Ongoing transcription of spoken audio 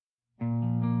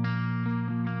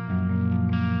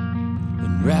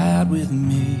ride with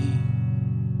me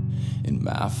in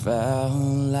my foul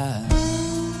life.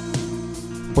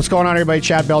 What's going on, everybody?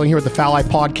 Chad Belding here with the Foul Life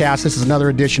Podcast. This is another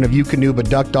edition of Eukanuba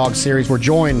Duck Dog Series. We're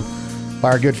joined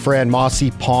by our good friend Mossy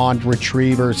Pond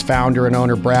Retrievers founder and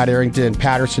owner Brad Arington in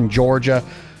Patterson, Georgia.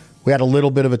 We had a little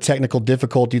bit of a technical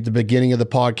difficulty at the beginning of the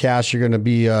podcast. You're going to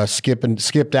be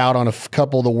skipped out on a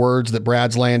couple of the words that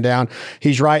Brad's laying down.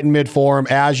 He's right in mid-form,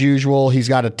 as usual. He's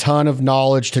got a ton of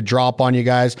knowledge to drop on you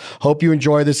guys. Hope you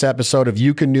enjoy this episode of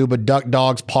Eukanuba Duck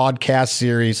Dogs Podcast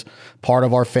Series, part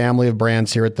of our family of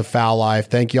brands here at The Foul Life.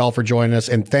 Thank you all for joining us,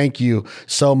 and thank you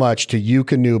so much to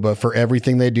Eukanuba for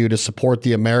everything they do to support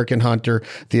the American hunter,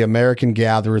 the American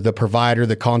gatherer, the provider,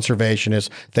 the conservationist.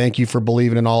 Thank you for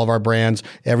believing in all of our brands.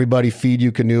 Everybody feed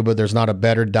Eukanuba. There's not a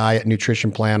better diet nutrition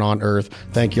plan on earth.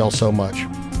 Thank you all so much.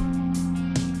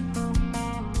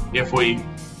 If we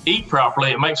eat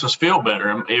properly, it makes us feel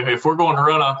better. If we're going to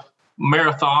run a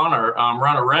marathon or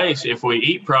run a race, if we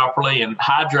eat properly and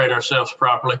hydrate ourselves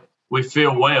properly, we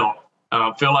feel well,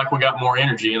 feel like we got more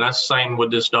energy. And that's the same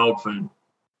with this dog food.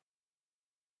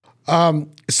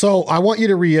 So I want you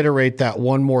to reiterate that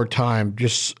one more time,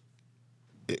 just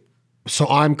so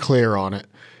I'm clear on it.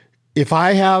 If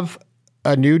I have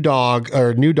a new dog or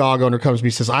a new dog owner comes to me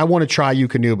and says, I want to try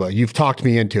Eukanuba, you've talked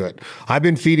me into it. I've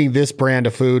been feeding this brand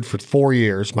of food for 4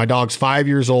 years. My dog's 5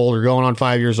 years old or going on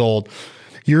 5 years old.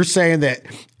 You're saying that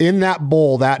in that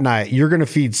bowl that night, you're going to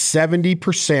feed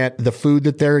 70% the food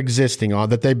that they're existing on,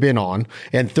 that they've been on,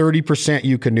 and 30%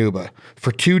 Eukanuba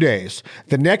for 2 days.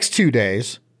 The next 2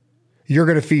 days, you're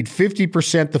going to feed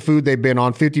 50% the food they've been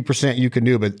on, 50%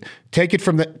 Eukanuba. Take it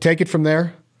from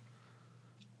there.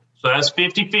 So that's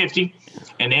 50-50.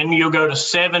 And then you'll go to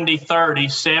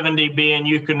 70-30, 70 being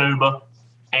Eukanuba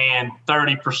and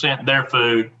 30% their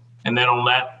food. And then on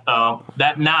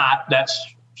that night, that's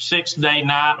 6th day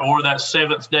night or that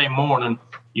 7th day morning,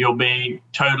 you'll be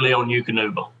totally on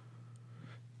Eukanuba.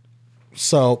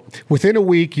 So within a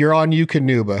week, you're on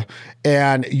Eukanuba,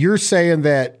 and you're saying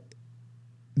that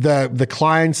the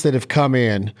clients that have come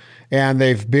in and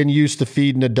they've been used to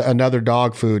feeding another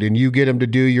dog food, and you get them to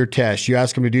do your test, you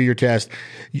ask them to do your test.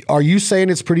 Are you saying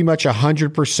it's pretty much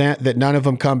 100% that none of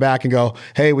them come back and go,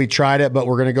 hey, we tried it, but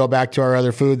we're going to go back to our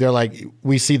other food? They're like,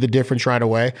 we see the difference right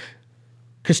away.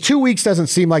 Because 2 weeks doesn't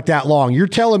seem like that long. You're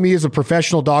telling me as a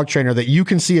professional dog trainer that you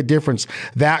can see a difference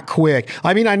that quick.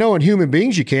 I mean, I know in human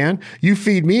beings you can. You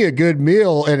feed me a good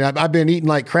meal, and I've been eating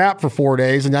like crap for 4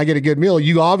 days, and I get a good meal.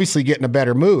 You obviously get in a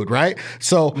better mood, right?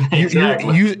 So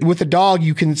exactly. you with a dog,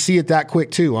 you can see it that quick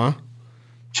too, huh?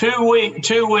 2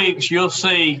 weeks, you'll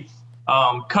see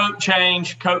coat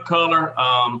change, coat color,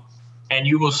 and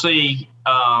you will see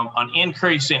an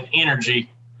increase in energy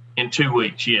in 2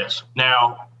 weeks, yes.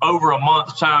 Now, over a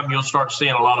month's time, you'll start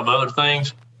seeing a lot of other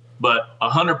things, but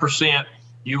 100%,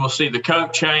 you will see the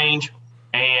coat change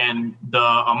and the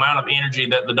amount of energy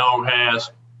that the dog has.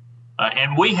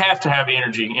 And we have to have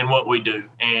energy in what we do.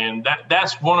 And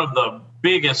that's one of the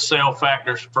biggest sell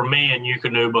factors for me and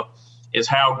Eukanuba is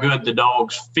how good the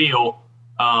dogs feel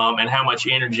and how much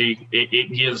energy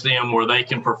it gives them where they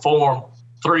can perform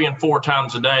 3 and 4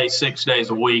 times a day, 6 days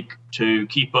a week to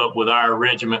keep up with our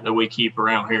regiment that we keep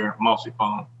around here at Mossy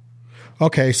Pond.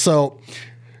 Okay, so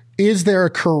is there a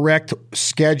correct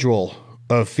schedule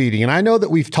of feeding? And I know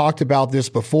that we've talked about this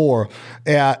before.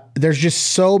 There's just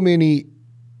so many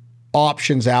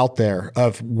options out there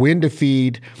of when to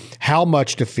feed, how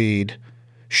much to feed.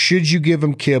 Should you give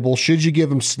them kibble? Should you give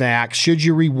them snacks? Should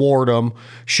you reward them?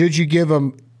 Should you give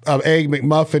them an Egg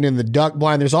McMuffin in the duck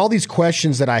blind? There's all these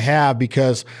questions that I have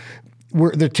because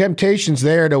the temptation's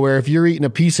there to where if you're eating a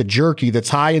piece of jerky that's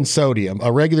high in sodium,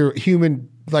 a regular human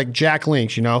like Jack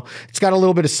Link's, it's got a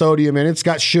little bit of sodium in it, it's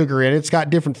got sugar in it, it's got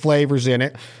different flavors in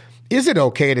it. Is it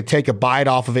okay to take a bite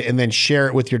off of it and then share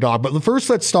it with your dog? But first,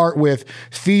 let's start with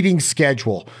feeding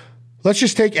schedule. Let's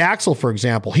just take Axel, for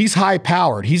example. He's high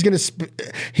powered. He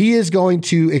is going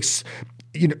to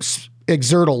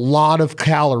exert a lot of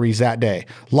calories that day.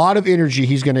 A lot of energy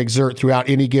he's going to exert throughout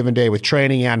any given day with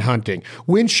training and hunting.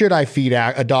 When should I feed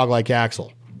a dog like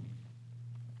Axel?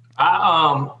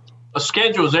 A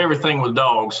schedule is everything with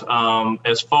dogs.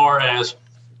 As far as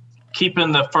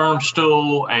keeping the firm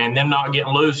stool and them not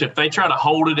getting loose, if they try to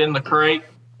hold it in the crate,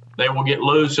 they will get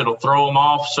loose. It'll throw them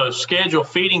off. So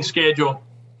feeding schedule,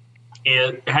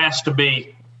 it has to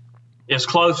be as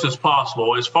close as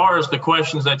possible. As far as the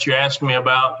questions that you asked me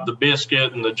about the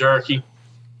biscuit and the jerky,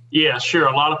 yeah, sure,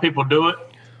 a lot of people do it.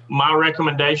 My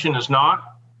recommendation is not.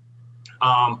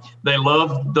 They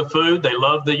love the food. They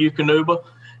love the Eukanuba.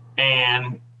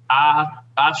 And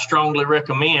I strongly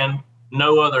recommend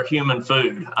no other human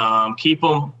food. Keep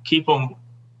them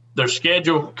their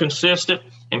schedule consistent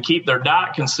and keep their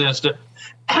diet consistent,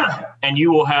 and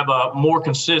you will have a more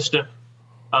consistent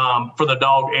for the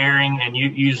dog airing and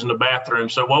using the bathroom.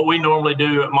 So what we normally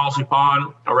do at Mossy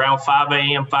Pond around 5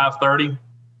 a.m., 5:30,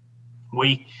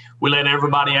 we let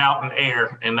everybody out and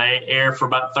air, and they air for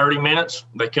about 30 minutes.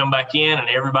 They come back in, and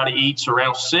everybody eats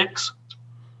around 6.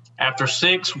 After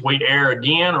 6, we air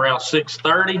again around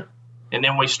 6:30, and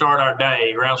then we start our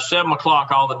day. Around 7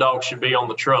 o'clock, all the dogs should be on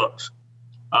the trucks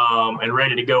and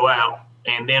ready to go out.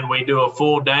 And then we do a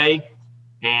full day.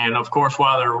 And, of course,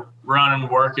 while they're running,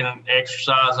 working,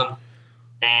 exercising,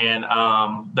 and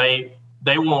they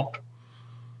won't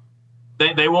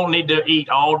need to eat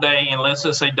all day unless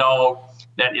it's a dog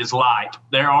that is light.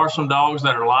 There are some dogs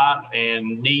that are light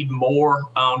and need more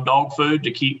dog food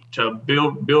to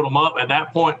build them up. At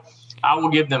that point, I will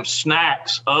give them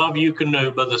snacks of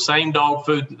Eukanuba, the same dog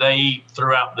food that they eat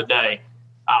throughout the day.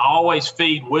 I always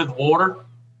feed with water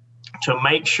to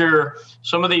make sure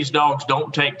some of these dogs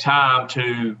don't take time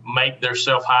to make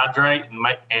themselves hydrate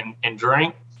and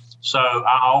drink. So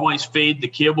I always feed the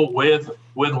kibble with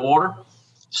water.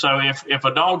 So if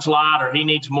a dog's light or he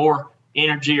needs more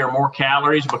energy or more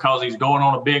calories because he's going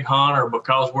on a big hunt or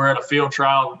because we're at a field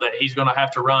trial that he's going to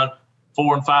have to run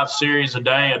 4 and 5 series a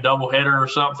day, a doubleheader or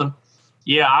something,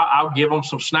 yeah, I'll give them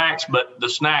some snacks, but the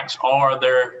snacks are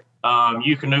their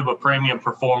Eukanuba Premium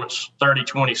Performance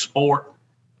 30/20 Sport.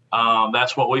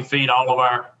 That's what we feed all of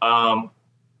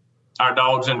our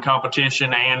dogs in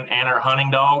competition and our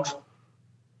hunting dogs.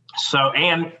 So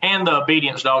and the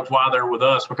obedience dogs while they're with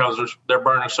us because they're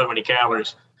burning so many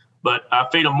calories. But I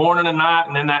feed them morning and night,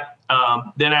 and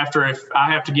then after if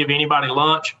I have to give anybody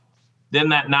lunch, then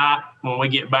that night when we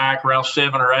get back around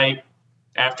 7 or 8,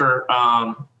 after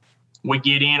we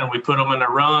get in and we put them in their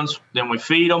runs, then we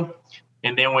feed them,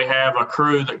 and then we have a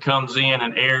crew that comes in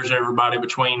and airs everybody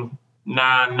between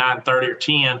 9, 9:30 or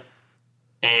 10.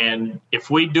 And if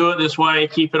we do it this way,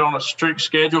 keep it on a strict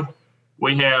schedule,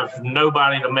 we have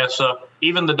nobody to mess up.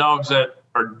 Even the dogs that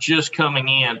are just coming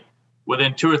in,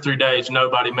 within 2 or 3 days,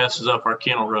 nobody messes up our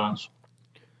kennel runs.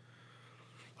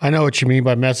 I know what you mean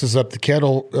by messes up the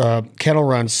kennel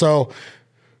run. So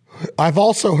I've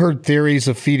also heard theories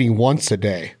of feeding once a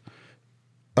day.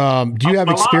 Do you have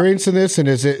experience in this? And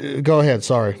is it, go ahead.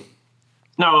 Sorry.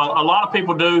 No, a lot of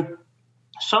people do.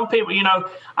 Some people,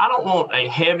 I don't want a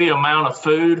heavy amount of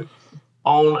food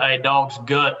on a dog's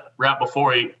gut right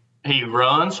before he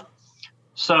runs.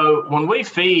 So when we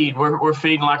feed, we're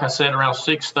feeding, like I said, around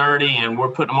 6:30, and we're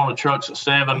putting them on the trucks at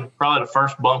 7. Probably the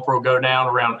first bumper will go down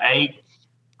around 8.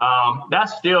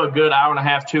 That's still a good hour and a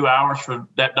half, 2 hours for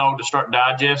that dog to start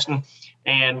digesting.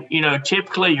 And,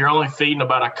 typically you're only feeding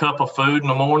about a cup of food in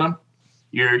the morning.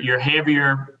 You're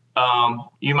heavier.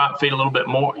 You might feed a little bit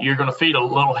more. You're going to feed a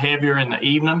little heavier in the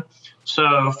evening.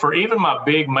 So for even my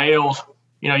big males,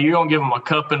 you're going to give them a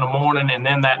cup in the morning, and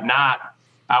then that night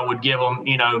I would give them,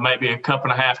 maybe a cup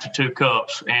and a half to 2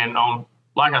 cups. And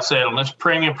like I said, on this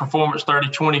Premium Performance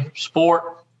 30/20 Sport,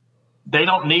 they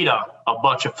don't need a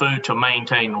bunch of food to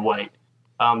maintain the weight.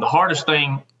 The hardest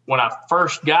thing when I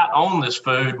first got on this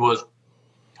food was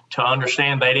to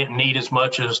understand they didn't need as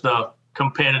much as the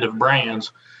competitive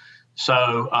brands.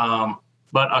 So,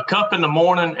 but a cup in the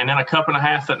morning and then a cup and a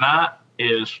half at night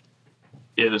is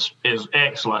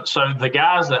excellent. So the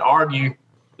guys that argue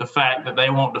the fact that they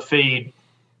want to feed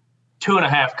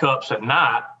 2.5 cups at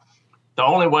night, the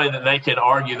only way that they could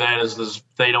argue that is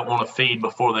they don't want to feed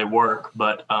before they work.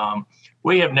 But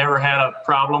we have never had a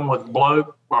problem with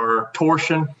bloat or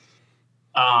torsion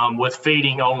with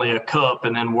feeding only a cup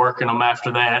and then working them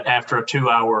after that, after a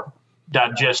 2-hour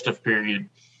digestive period.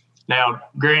 Now,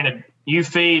 granted, you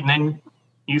feed and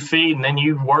then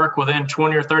you work within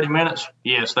 20 or 30 minutes.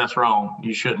 Yes, that's wrong.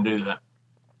 You shouldn't do that.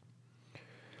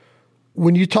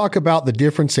 When you talk about the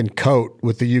difference in coat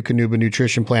with the Eukanuba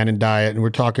nutrition plan and diet, and we're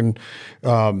talking,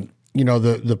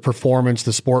 the performance,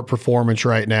 the sport performance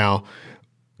right now,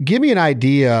 give me an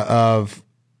idea of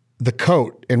the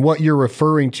coat and what you're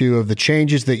referring to of the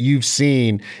changes that you've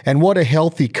seen and what a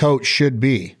healthy coat should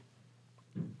be.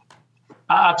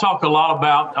 I talk a lot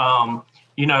about,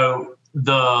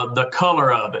 the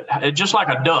color of it. It's just like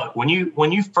a duck. When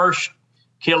you first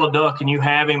kill a duck and you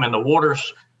have him and the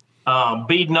water's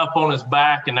beating up on his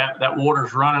back and that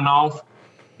water's running off,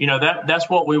 that's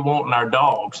what we want in our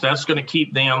dogs. That's going to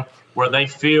keep them where they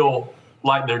feel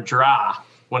like they're dry.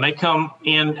 When they come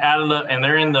in and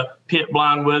they're in the pit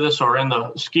blind with us or in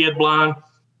the skid blind,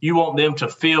 you want them to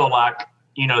feel like,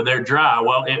 they're dry.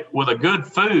 Well, with a good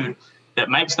food that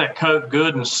makes that coat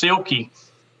good and silky,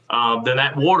 then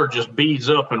that water just beads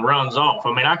up and runs off.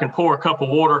 I mean, I can pour a cup of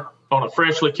water on a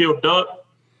freshly killed duck,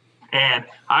 And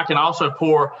I can also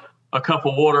pour a cup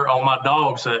of water on my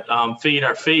dogs that feed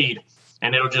our feed,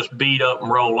 and it'll just beat up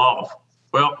and roll off.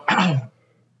 Well,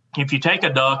 if you take a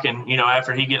duck and,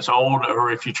 after he gets old,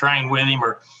 or if you train with him,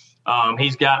 or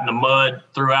he's got in the mud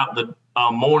throughout the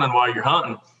morning while you're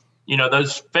hunting,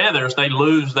 those feathers, they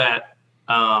lose that,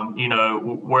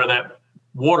 where that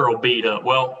water will beat up.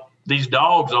 Well, these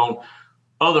dogs on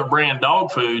other brand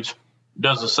dog foods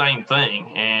does the same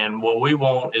thing. And what we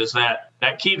want is that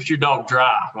keeps your dog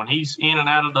dry. When he's in and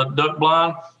out of the duck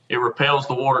blind, it repels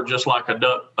the water just like a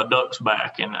duck's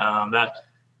back. And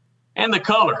and the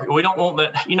color, we don't want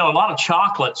that. A lot of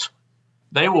chocolates,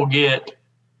 they will get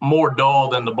more dull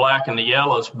than the black and the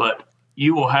yellows, but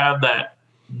you will have that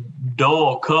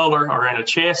dull color or in a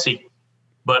chassis.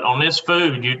 But on this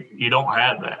food, you don't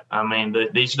have that. I mean,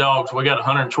 these dogs, we got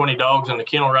 120 dogs in the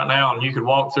kennel right now, and you could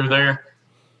walk through there.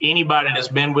 Anybody that's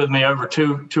been with me over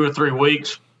two or 3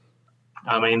 weeks,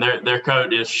 I mean, their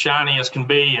coat is shiny as can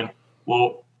be and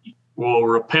will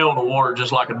repel the water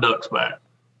just like a duck's back.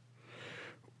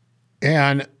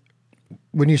 And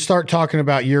when you start talking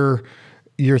about your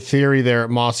theory there at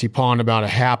Mossy Pond about a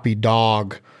happy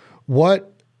dog,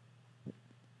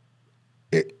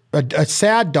 a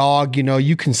sad dog,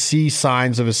 you can see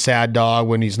signs of a sad dog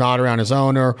when he's not around his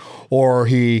owner, or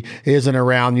he isn't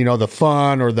around, the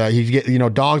fun, or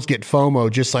dogs get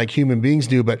FOMO just like human beings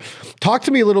do. But talk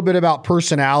to me a little bit about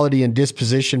personality and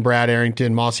disposition, Brad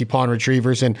Arington, Mossy Pond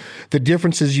Retrievers, and the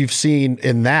differences you've seen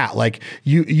in that. Like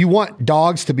you want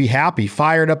dogs to be happy,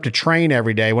 fired up to train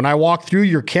every day. When I walk through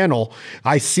your kennel,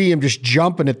 I see him just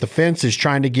jumping at the fences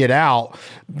trying to get out.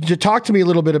 Talk to me a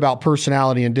little bit about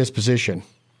personality and disposition.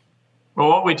 Well,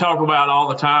 what we talk about all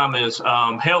the time is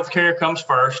healthcare comes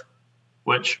first,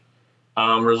 which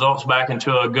results back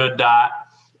into a good diet.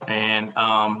 And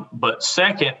but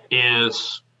second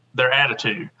is their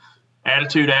attitude.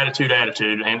 Attitude.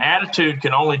 And attitude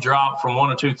can only drop from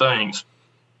one of two things.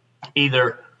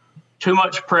 Either too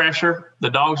much pressure, the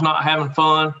dog's not having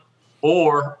fun,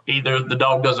 or either the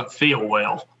dog doesn't feel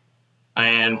well.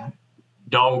 And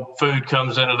dog food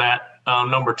comes into that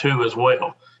number two as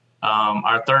well.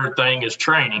 Our third thing is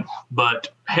training, but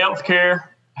healthcare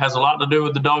has a lot to do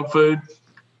with the dog food.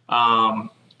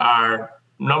 Our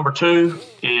number two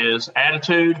is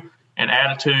attitude, and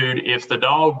attitude, if the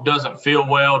dog doesn't feel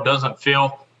well, doesn't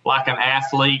feel like an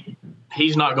athlete,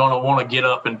 he's not going to want to get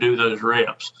up and do those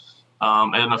reps.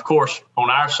 And of course,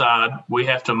 on our side, we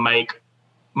have to make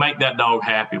that dog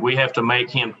happy. We have to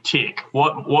make him tick.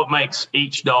 What makes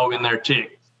each dog in there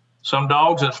tick? Some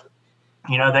dogs,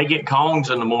 they get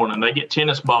cones in the morning. They get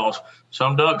tennis balls.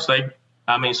 Some dogs, they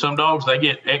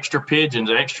get extra pigeons,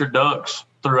 extra ducks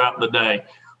throughout the day.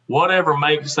 Whatever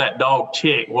makes that dog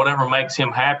tick, whatever makes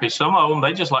him happy. Some of them,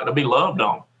 they just like to be loved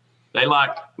on. They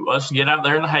like us to get out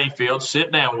there in the hayfield,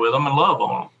 sit down with them and love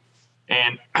on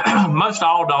them. And most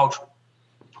all dogs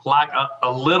like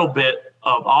a little bit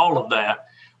of all of that,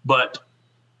 but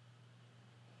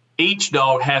each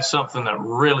dog has something that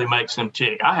really makes them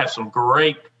tick. I have some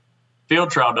great field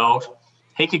trial dogs.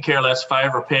 He could care less if I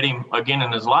ever pet him again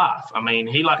in his life. I mean,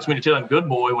 he likes me to tell him good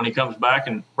boy when he comes back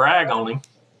and brag on him.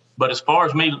 But as far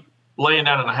as me laying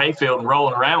down in the hayfield and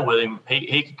rolling around with him,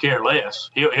 he could care less.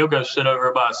 He'll go sit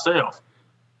over by himself.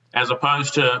 As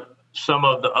opposed to some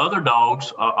of the other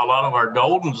dogs, a lot of our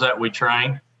Goldens that we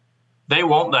train, they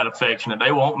want that affectionate.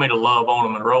 They want me to love on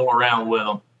them and roll around with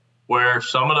them. Where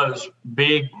some of those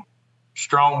big,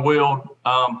 strong-willed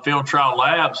field trial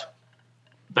labs,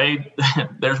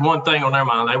 there's one thing on their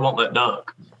mind. They want that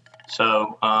duck.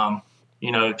 So,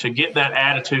 to get that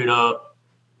attitude up,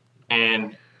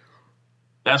 and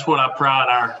that's what I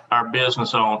pride our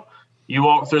business on. You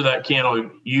walk through that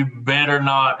kennel, you better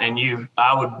not, and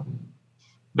I would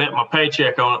bet my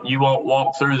paycheck on it, you won't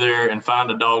walk through there and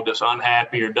find a dog that's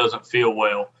unhappy or doesn't feel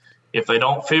well. If they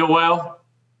don't feel well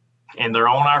and they're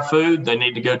on our food, they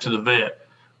need to go to the vet.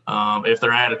 If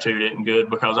their attitude isn't good,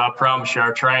 because I promise you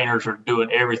our trainers are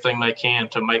doing everything they can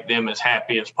to make them as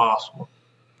happy as possible.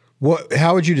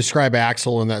 How would you describe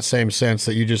Axel in that same sense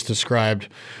that you just described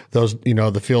those,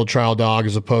 the field trial dog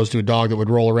as opposed to a dog that would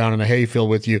roll around in a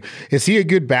hayfield with you? Is he a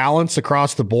good balance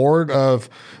across the board of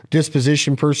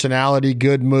disposition, personality,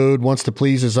 good mood, wants to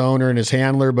please his owner and his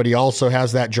handler, but he also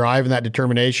has that drive and that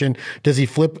determination? Does he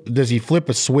flip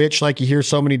a switch like you hear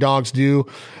so many dogs do?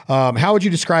 How would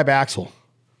you describe Axel?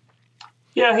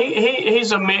 Yeah,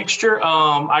 he's a mixture.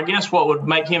 I guess what would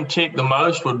make him tick the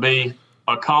most would be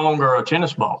a Kong or a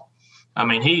tennis ball. I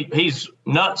mean, he's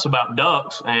nuts about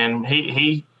ducks, and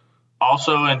he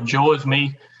also enjoys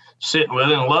me sitting with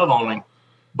him and love on him.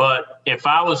 But if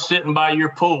I was sitting by your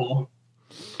pool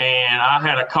and I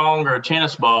had a Kong or a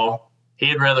tennis ball,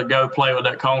 he'd rather go play with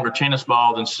that Kong or tennis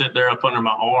ball than sit there up under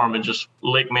my arm and just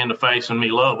lick me in the face and me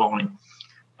love on him.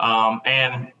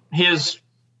 And his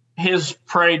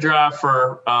prey drive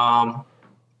for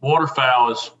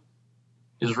waterfowl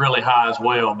is really high as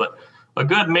well. But a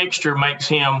good mixture makes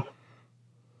him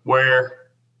where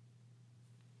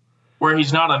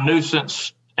he's not a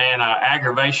nuisance and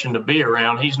aggravation to be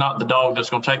around. He's not the dog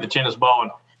that's going to take the tennis ball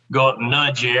and go up and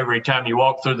nudge you every time you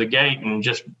walk through the gate and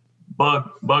just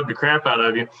bug the crap out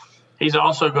of you. He's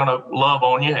also going to love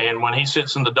on you. And when he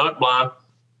sits in the duck blind,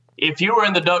 if you were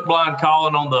in the duck blind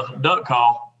calling on the duck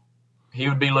call, he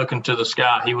would be looking to the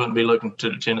sky. He wouldn't be looking to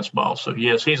the tennis ball. So,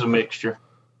 yes, he's a mixture.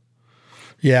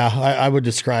 Yeah, I would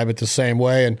describe it the same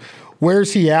way. And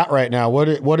where's he at right now?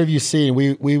 What have you seen?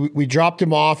 We dropped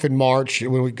him off in March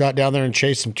when we got down there and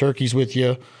chased some turkeys with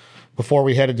you before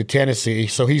we headed to Tennessee.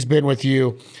 So he's been with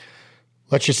you,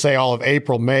 let's just say all of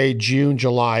April, May, June,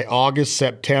 July, August,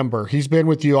 September. He's been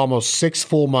with you almost 6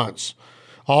 full months.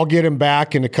 I'll get him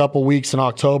back in a couple weeks in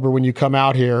October when you come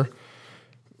out here.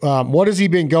 What has he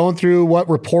been going through? What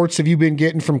reports have you been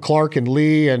getting from Clark and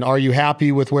Lee? And are you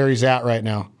happy with where he's at right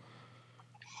now?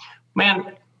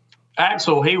 Man,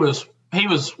 Axel, he was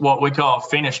what we call a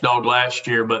finished dog last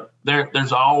year, but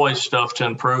there's always stuff to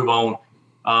improve on.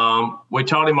 We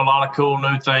taught him a lot of cool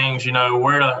new things,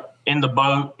 where to in the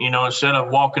boat, instead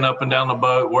of walking up and down the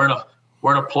boat, where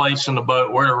to place in the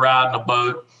boat, where to ride in the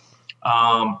boat.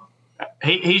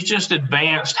 He's just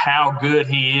advanced how good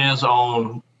he is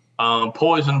on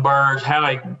poison birds,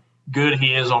 how good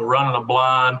he is on running a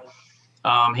blind.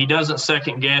 He doesn't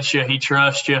second guess you. He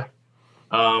trusts you.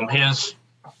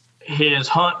 His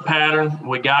hunt pattern,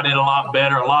 we got it a lot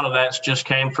better. A lot of that's just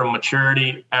came from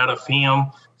maturity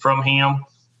from him.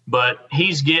 But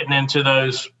he's getting into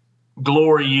those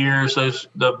glory years,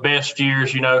 the best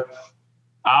years. I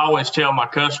always tell my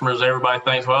customers, everybody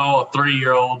thinks, well, a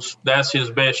 3-year-old's, that's his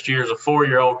best years, a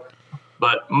 4-year-old.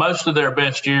 But most of their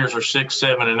best years are 6,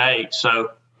 7, and 8.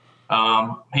 So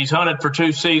he's hunted for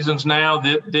 2 seasons now.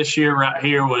 This year right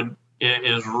here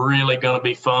is really going to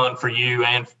be fun for you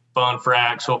and fun for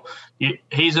Axel.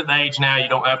 He's at the age now you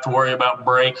don't have to worry about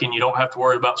breaking. You don't have to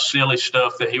worry about silly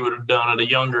stuff that he would have done at a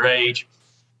younger age.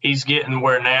 He's getting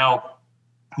where now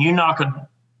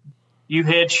you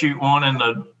head shoot one in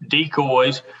the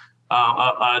decoys,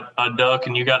 a duck,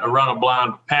 and you got to run a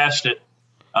blind past it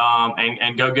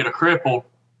and go get a cripple.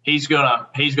 He's gonna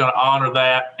honor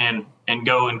that and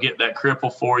go and get that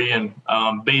cripple for you and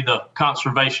be the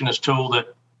conservationist tool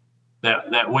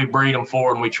that we breed him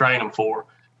for and we train him for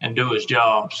and do his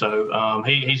job. So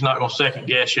he's not going to second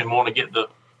guess you and want to get the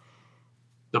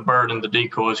bird in the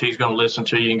decoys. He's going to listen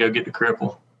to you and go get the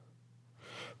cripple.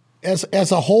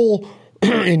 As a whole,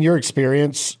 in your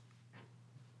experience,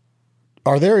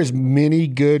 are there as many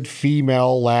good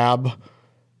female lab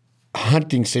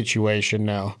hunting situation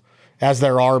now as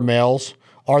there are males?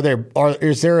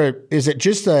 Is it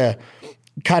just a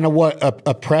kind of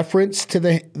a preference to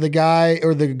the guy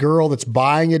or the girl that's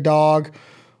buying a dog?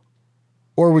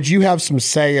 Or would you have some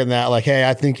say in that? Like, hey,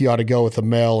 I think you ought to go with a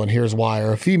male and here's why,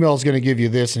 or a female is going to give you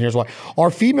this and here's why.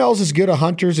 Are females as good a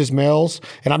hunters as males?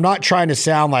 And I'm not trying to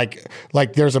sound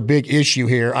like there's a big issue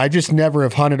here. I just never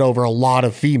have hunted over a lot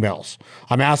of females.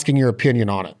 I'm asking your opinion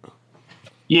on it.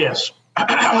 Yes.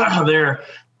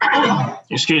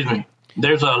 Excuse me.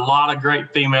 There's a lot of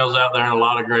great females out there and a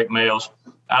lot of great males.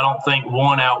 I don't think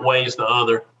one outweighs the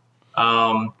other.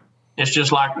 It's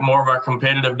just like more of our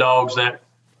competitive dogs that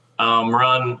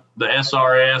run the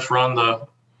SRS, run the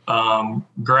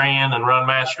Grand, and run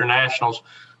Master Nationals.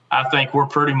 I think we're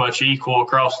pretty much equal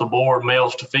across the board,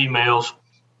 males to females.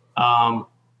 And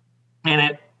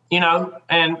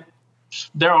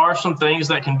there are some things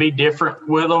that can be different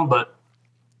with them, but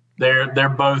they're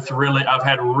both really. I've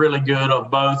had really good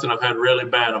of both, and I've had really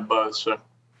bad of both. So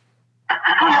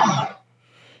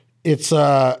it's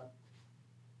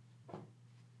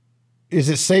Is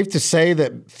it safe to say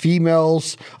that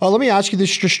females? Oh, let me ask you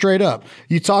this just straight up.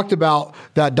 You talked about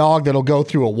that dog that'll go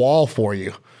through a wall for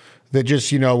you, that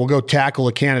just will go tackle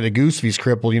a Canada goose if he's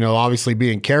crippled. Obviously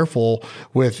being careful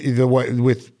with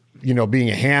being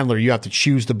a handler, you have to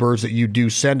choose the birds that you do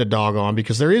send a dog on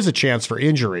because there is a chance for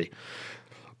injury.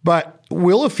 But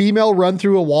will a female run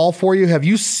through a wall for you? Have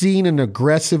you seen an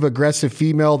aggressive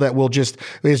female that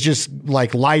is just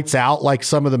like lights out like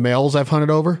some of the males I've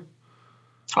hunted over?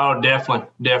 Oh,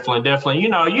 definitely.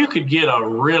 You could get a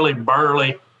really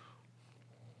burly,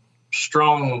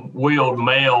 strong-willed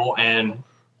male, and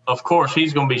of course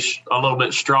he's going to be a little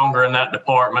bit stronger in that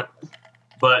department.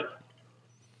 But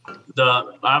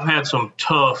I've had some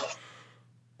tough,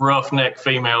 roughneck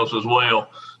females as well.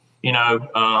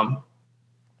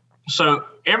 So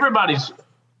everybody's,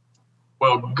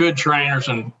 good trainers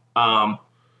and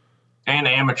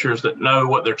amateurs that know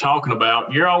what they're talking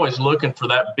about. You're always looking for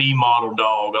that B model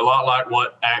dog, a lot like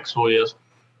what Axel is.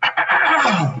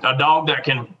 a dog that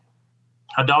can,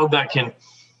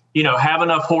 have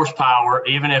enough horsepower,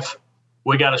 even if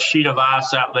we got a sheet of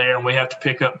ice out there and we have to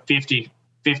pick up 50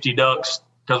 ducks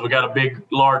because we got a big,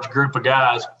 large group of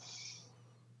guys.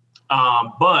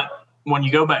 But when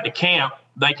you go back to camp,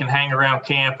 they can hang around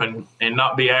camp and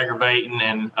not be aggravating,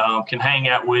 and can hang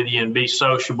out with you and be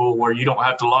sociable where you don't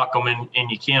have to lock them in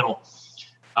your kennel.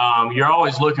 You're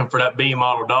always looking for that B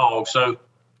model dog. So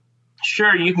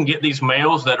sure, you can get these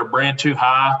males that are bred too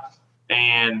high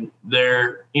and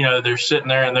they're sitting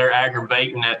there and they're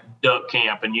aggravating at duck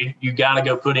camp, and you got to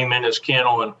go put him in his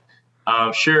kennel.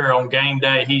 And sure, on game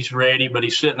day, he's ready, but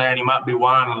he's sitting there and he might be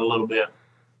whining a little bit.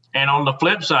 And on the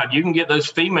flip side, you can get those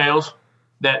females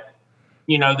that,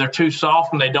 they're too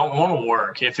soft and they don't want to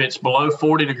work. If it's below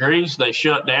 40 degrees, they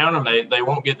shut down and they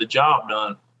won't get the job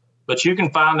done. But you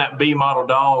can find that B model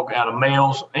dog out of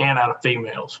males and out of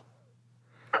females.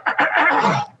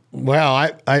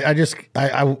 Well,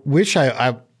 I wish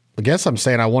I guess I'm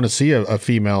saying I want to see a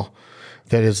female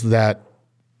that is that,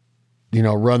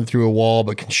 run through a wall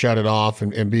but can shut it off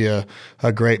and be a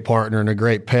great partner and a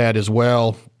great pet as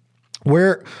well.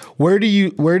 Where do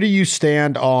you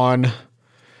stand on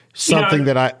something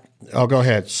go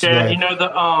ahead.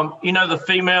 Yeah, the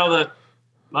female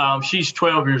that she's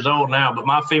 12 years old now, but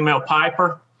my female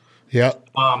Piper. Yeah.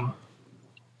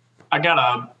 I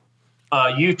got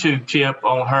a YouTube tip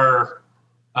on her.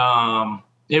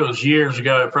 It was years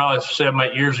ago, probably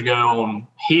 7-8 years ago, on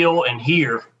Heel and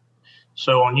Hear.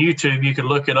 So on YouTube, you can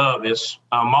look it up. It's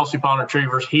Mossy Pond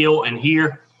Retrievers, Heel and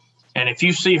Hear. And if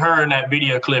you see her in that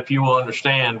video clip, you will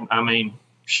understand. I mean,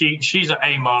 she's an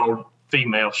A model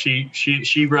female.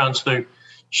 She runs through.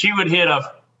 She would hit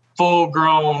a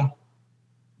full-grown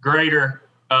greater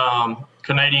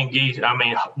Canadian geese. I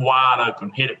mean, wide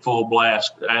open, hit it full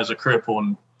blast as a cripple,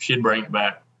 and she'd bring it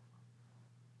back.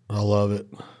 I love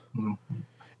it. Mm-hmm.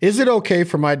 Is it okay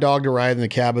for my dog to ride in the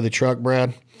cab of the truck,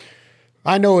 Brad?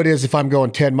 I know it is if I'm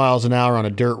going 10 miles an hour on a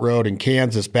dirt road in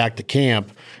Kansas back to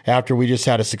camp after we just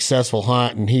had a successful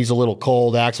hunt and he's a little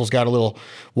cold. Axel's got a little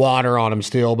water on him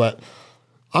still, but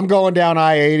I'm going down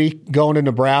I-80, going to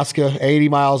Nebraska, 80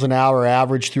 miles an hour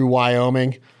average through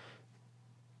Wyoming.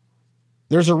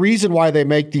 There's a reason why they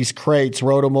make these crates,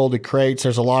 rotomolded crates.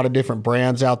 There's a lot of different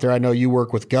brands out there. I know you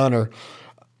work with Gunner.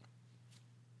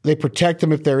 They protect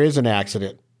them if there is an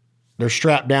accident. They're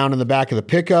strapped down in the back of the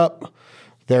pickup.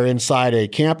 They're inside a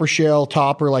camper shell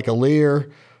topper like a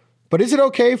Lear. But is it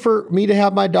okay for me to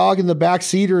have my dog in the back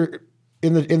seat or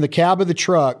in the cab of the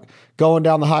truck going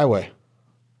down the highway?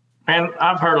 And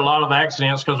I've heard a lot of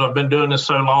accidents because I've been doing this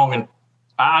so long. And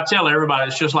I tell everybody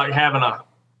it's just like having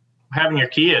your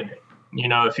kid.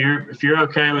 If you're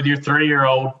okay with your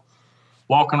 3-year-old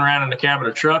walking around in the cab of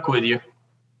the truck with you,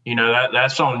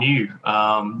 that's on you.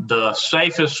 The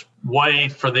safest way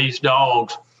for these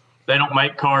dogs, they don't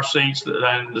make car seats,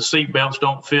 and the seat belts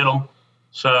don't fit them.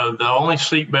 So the only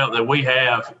seat belt that we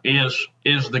have is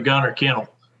the Gunner kennel.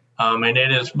 And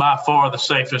it is by far the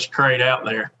safest crate out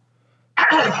there.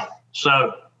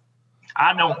 So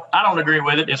I don't agree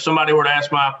with it. If somebody were to ask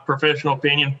my professional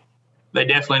opinion, they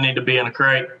definitely need to be in a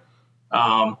crate.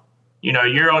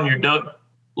 You're on your duck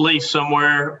lease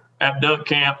somewhere at duck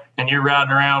camp and you're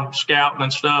riding around scouting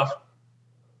and stuff.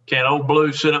 Can old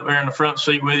Blue sit up there in the front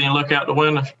seat with you and look out the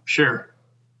window? Sure.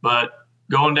 But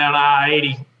going down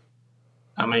I-80,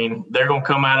 I mean, they're going to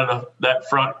come out of that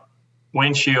front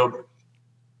windshield.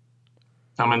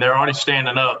 I mean, they're already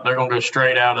standing up. They're going to go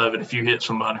straight out of it if you hit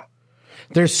somebody.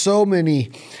 There's so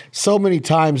many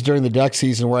times during the duck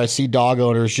season where I see dog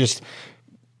owners just,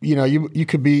 you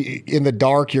could be in the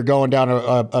dark. You're going down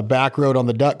a back road on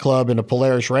the duck club in a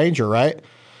Polaris Ranger, right?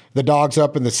 The dog's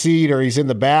up in the seat or he's in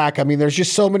the back. I mean, there's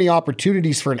just so many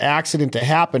opportunities for an accident to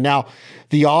happen. Now,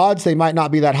 the odds, they might not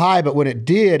be that high, but when it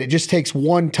did, it just takes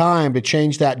one time to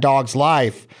change that dog's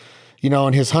life,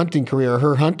 in his hunting career or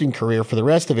her hunting career for the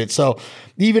rest of it. So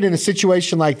even in a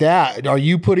situation like that, are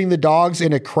you putting the dogs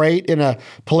in a crate in a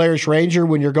Polaris Ranger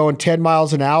when you're going 10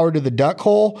 miles an hour to the duck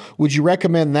hole? Would you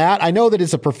recommend that? I know that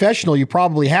as a professional, you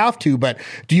probably have to, but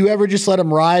do you ever just let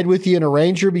them ride with you in a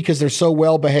Ranger because they're so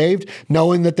well behaved,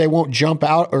 knowing that they won't jump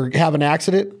out or have an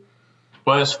accident?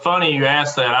 Well, it's funny you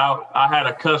asked that. I had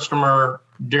a customer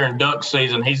during duck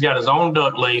season. He's got his own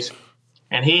duck lease.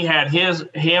 And he had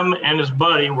him and his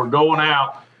buddy were going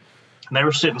out, and they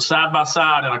were sitting side by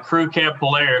side in a crew cab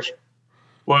Polaris.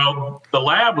 Well, the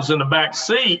lab was in the back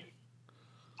seat,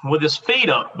 with his feet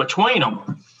up between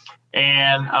them.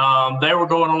 And they were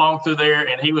going along through there,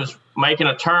 and he was making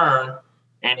a turn,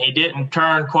 and he didn't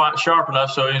turn quite sharp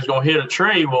enough, so he was going to hit a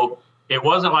tree. Well, it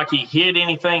wasn't like he hit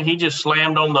anything. He just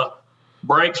slammed on the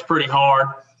brakes pretty hard.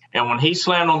 And when he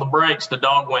slammed on the brakes, the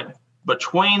dog went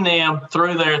between them,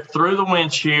 through the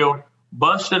windshield,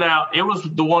 busted out. It was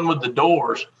the one with the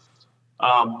doors.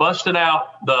 Busted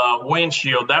out the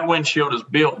windshield. That windshield is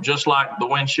built just like the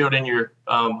windshield in your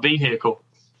vehicle.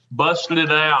 Busted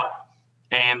it out,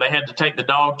 and they had to take the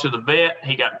dog to the vet.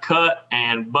 He got cut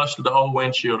and busted the whole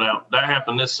windshield out. That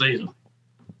happened this season.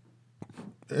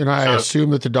 And I assume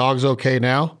that the dog's okay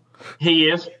now? He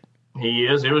is.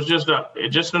 It was just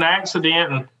an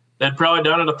accident, and they'd probably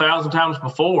done it 1,000 times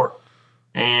before.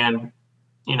 And,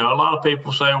 a lot of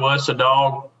people say, well, it's a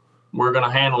dog. We're going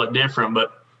to handle it different.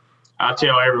 But I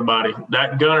tell everybody,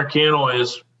 that gunner kennel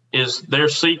is their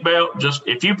seatbelt. Just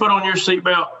if you put on your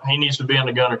seatbelt, he needs to be in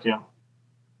the gunner kennel.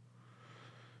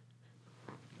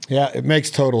 Yeah, it makes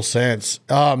total sense.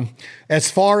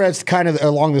 As far as kind of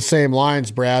along the same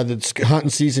lines, Brad, it's hunting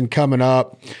season coming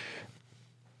up.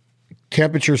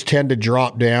 Temperatures tend to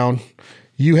drop down.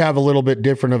 You have a little bit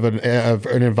different of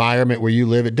an environment where you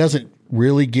live. It doesn't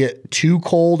really get too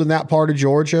cold in that part of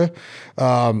Georgia,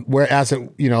 whereas it,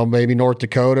 maybe North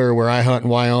Dakota or where I hunt in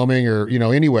Wyoming or,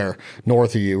 anywhere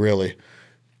north of you, really.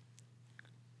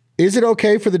 Is it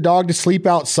okay for the dog to sleep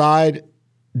outside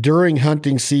during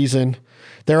hunting season?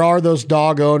 There are those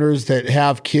dog owners that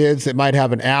have kids that might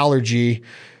have an allergy.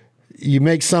 You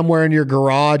make somewhere in your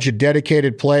garage a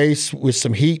dedicated place with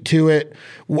some heat to it.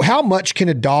 How much can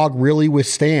a dog really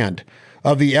withstand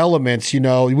of the elements? We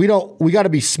got to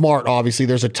be smart, obviously.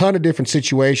 There's a ton of different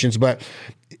situations, but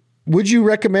would you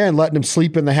recommend letting them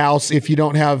sleep in the house if you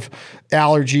don't have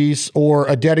allergies, or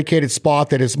a dedicated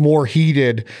spot that is more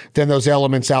heated than those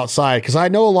elements outside? Because I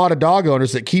know a lot of dog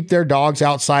owners that keep their dogs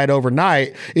outside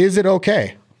overnight. Is it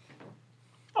okay?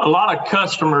 A lot of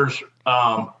customers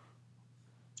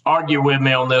argue with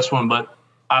me on this one, but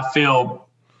I feel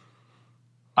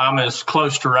I'm as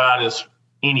close to right as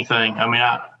anything. I mean,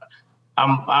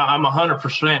 I'm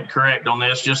 100% correct on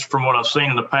this, just from what I've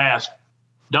seen in the past.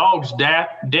 Dogs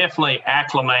definitely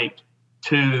acclimate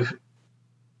to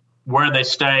where they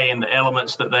stay and the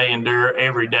elements that they endure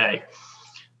every day.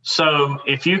 So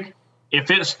if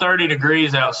it's 30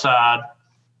 degrees outside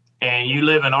and you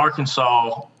live in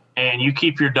Arkansas and you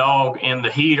keep your dog in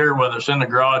the heater, whether it's in the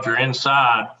garage or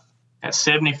inside, at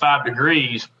 75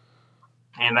 degrees,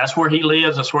 and that's where he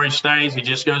lives, that's where he stays. He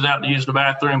just goes out to use the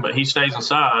bathroom, but he stays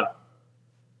inside.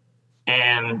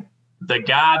 And the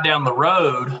guy down the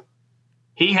road,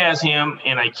 he has him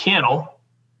in a kennel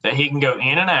that he can go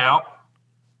in and out.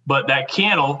 But that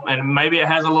kennel, and maybe it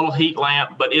has a little heat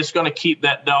lamp, but it's going to keep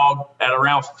that dog at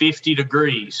around 50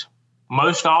 degrees.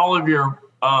 Most all of your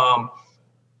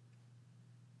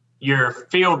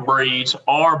field breeds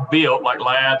are built, like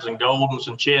Labs and Goldens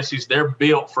and Chessies, they're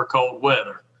built for cold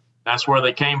weather. That's where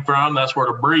they came from. That's where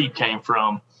the breed came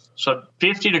from. So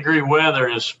 50-degree weather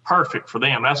is perfect for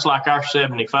them. That's like our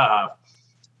 75.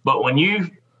 But when you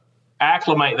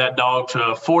acclimate that dog to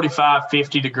a 45,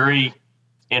 50-degree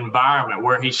environment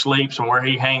where he sleeps and where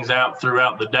he hangs out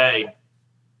throughout the day,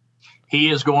 he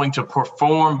is going to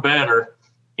perform better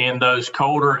in those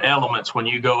colder elements when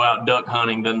you go out duck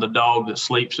hunting than the dog that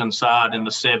sleeps inside in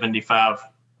the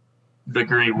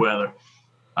 75-degree weather.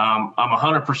 I'm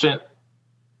 100%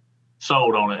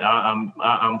 sold on it.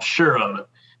 I'm sure of it.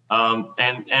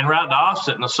 And right the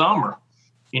opposite in the summer,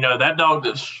 that dog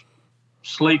that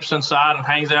sleeps inside and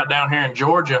hangs out down here in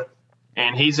Georgia,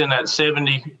 and he's in that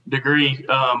 70-degree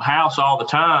house all the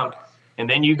time, and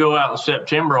then you go out in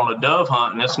September on a dove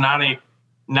hunt and it's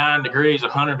 99 degrees,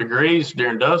 100 degrees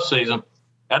during dove season,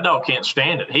 that dog can't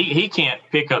stand it. He can't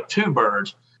pick up two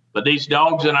birds. But these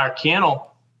dogs in our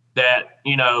kennel that,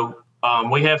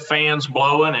 we have fans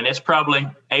blowing and it's probably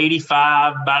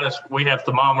 85, we have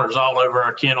thermometers all over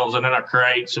our kennels and in our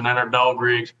crates and in our dog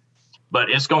rigs, but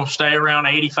it's going to stay around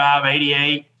 85,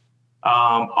 88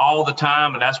 all the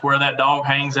time. And that's where that dog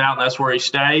hangs out and that's where he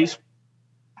stays.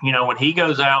 When he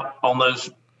goes out on those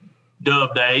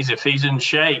dove days, if he's in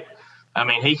shape, I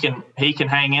mean, he can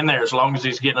hang in there as long as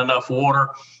he's getting enough water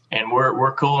and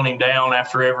we're cooling him down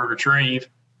after every retrieve.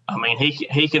 I mean,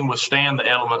 he can withstand the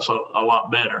elements a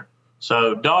lot better.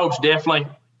 So dogs definitely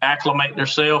acclimate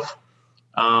themselves.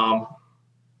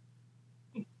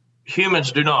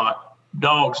 Humans do not.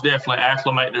 Dogs definitely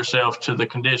acclimate themselves to the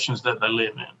conditions that they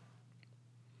live in.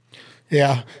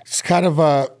 Yeah, it's kind of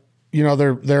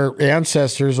their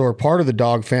ancestors or part of the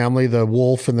dog family, the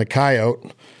wolf and the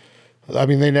coyote. I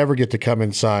mean, they never get to come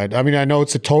inside. I mean, I know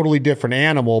it's a totally different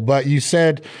animal, but you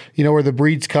said, where the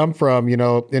breeds come from,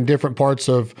 in different parts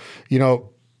of,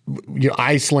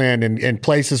 Iceland and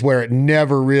places where it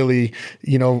never really,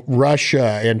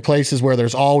 Russia and places where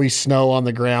there's always snow on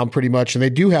the ground pretty much. And they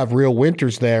do have real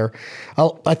winters there.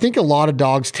 I think a lot of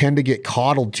dogs tend to get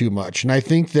coddled too much. And I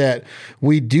think that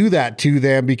we do that to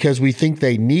them because we think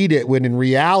they need it, when in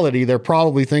reality, they're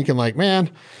probably thinking like, man,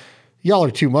 y'all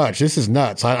are too much. This is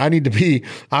nuts. I need to be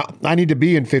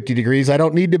in 50 degrees. I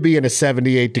don't need to be in a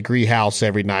 78-degree house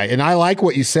every night. And I like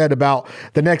what you said about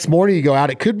the next morning you go out,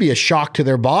 it could be a shock to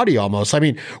their body almost. I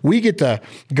mean, we get to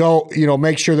go,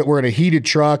 make sure that we're in a heated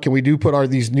truck, and we do put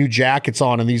these new jackets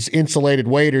on and these insulated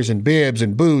waders and bibs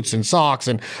and boots and socks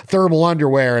and thermal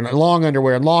underwear and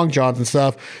long johns and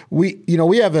stuff. We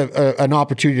have an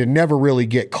opportunity to never really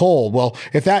get cold. Well,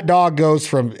 if that dog goes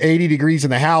from 80 degrees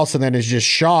in the house and then is just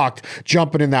shocked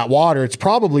jumping in that water, it's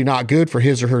probably not good for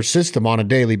his or her system on a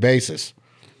daily basis.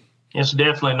 It's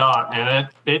definitely not. And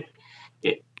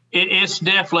it's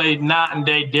definitely night and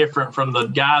day different from the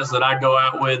guys that I go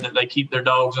out with that they keep their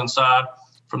dogs inside,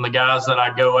 from the guys that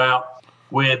I go out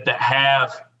with that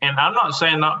have, and I'm not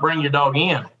saying not bring your dog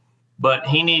in, but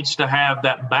he needs to have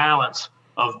that balance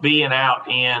of being out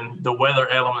in the weather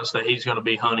elements that he's going to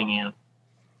be hunting in.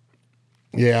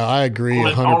 Yeah, I agree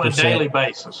 100%. On a daily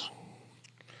basis.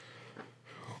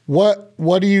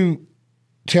 What do you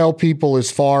tell people as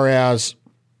far as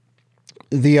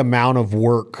the amount of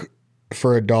work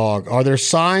for a dog? Are there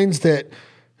signs that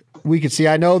we could see?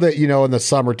 I know that, in the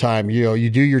summertime, you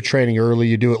do your training early,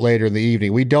 you do it later in the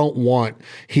evening. We don't want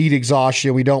heat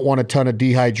exhaustion. We don't want a ton of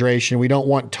dehydration. We don't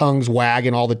want tongues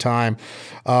wagging all the time.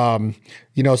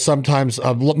 Sometimes,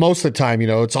 most of the time,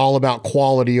 it's all about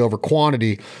quality over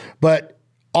quantity. But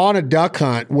on a duck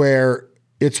hunt where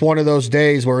it's one of those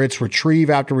days where it's retrieve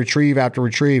after retrieve after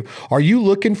retrieve, are you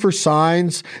looking for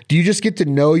signs? Do you just get to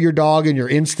know your dog and your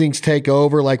instincts take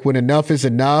over, like when enough is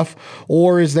enough?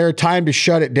 Or is there a time to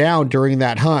shut it down during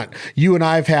that hunt? You and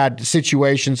I have had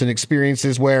situations and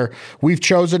experiences where we've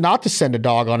chosen not to send a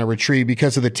dog on a retrieve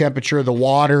because of the temperature of the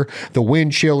water, the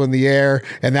wind chill in the air,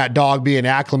 and that dog being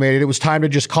acclimated. It was time to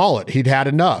just call it. He'd had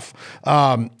enough.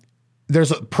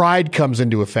 Pride comes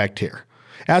into effect here.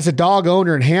 As a dog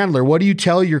owner and handler, what do you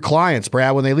tell your clients,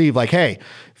 Brad, when they leave? Like, hey,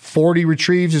 40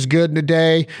 retrieves is good in a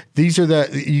day. These are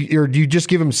or do you just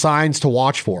give them signs to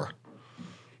watch for?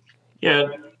 Yeah,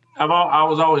 I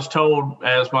was always told,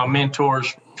 as my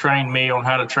mentors trained me on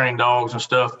how to train dogs and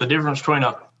stuff, the difference between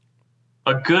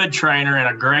a good trainer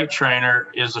and a great trainer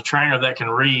is a trainer that can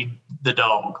read the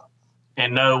dog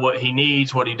and know what he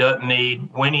needs, what he doesn't need,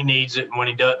 when he needs it, and when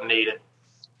he doesn't need it.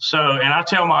 So, and I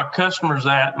tell my customers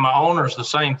that, my owners, the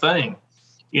same thing.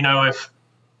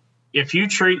 If you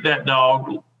treat that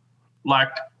dog like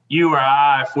you or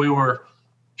I, if we were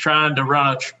trying to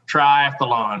run a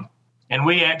triathlon and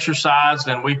we exercised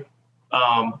and we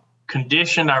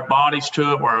conditioned our bodies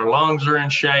to it where our lungs are in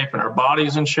shape and our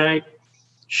body's in shape,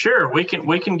 sure, we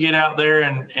can get out there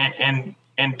and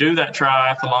do that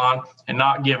triathlon and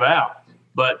not give out.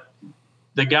 But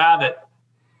the guy that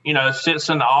sits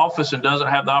in the office and doesn't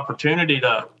have the opportunity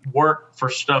to work for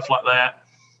stuff like that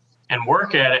and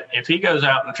work at it, if he goes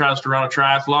out and tries to run a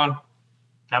triathlon,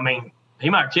 I mean, he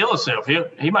might kill himself.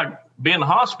 He might be in the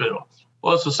hospital.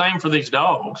 Well, it's the same for these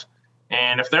dogs.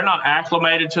 And if they're not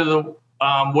acclimated to the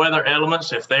weather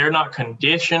elements, if they're not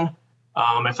conditioned,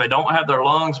 if they don't have their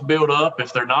lungs built up,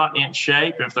 if they're not in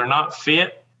shape, if they're not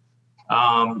fit,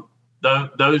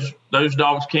 those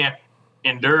dogs can't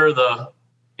endure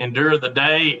the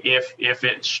day if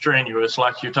it's strenuous,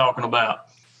 like you're talking about.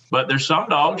 But there's some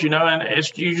dogs,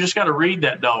 and you just got to read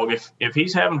that dog. If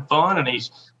he's having fun and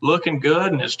he's looking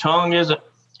good and his tongue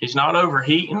he's not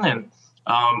overheating and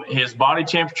his body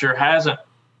temperature hasn't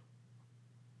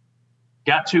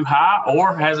got too high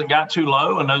or hasn't got too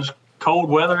low in those cold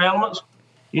weather elements,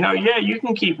 you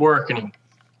can keep working him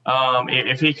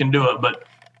if he can do it. But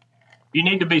you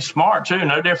need to be smart too.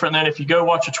 No different than if you go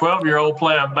watch a 12-year-old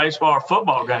play a baseball or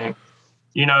football game.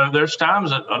 There's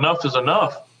times that enough is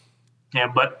enough.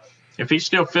 But if he's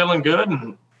still feeling good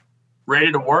and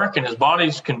ready to work and his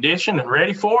body's conditioned and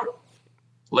ready for it,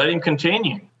 let him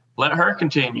continue. Let her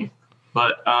continue.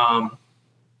 But,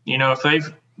 if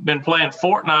they've been playing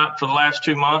Fortnite for the last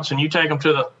 2 months and you take them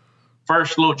to the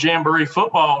first little jamboree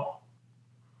football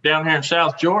down here in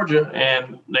South Georgia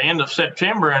and the end of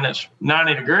September and it's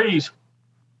 90 degrees,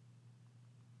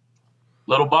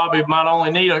 little Bobby might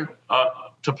only need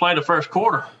to play the first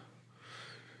quarter.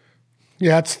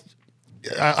 Yeah,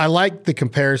 I like the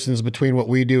comparisons between what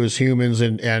we do as humans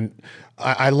and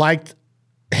I liked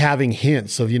having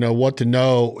hints of, what to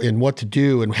know and what to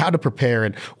do and how to prepare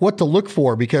and what to look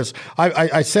for. Because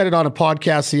I said it on a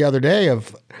podcast the other day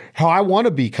of how I want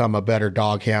to become a better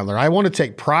dog handler. I want to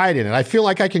take pride in it. I feel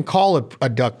like I can call a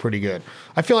duck pretty good.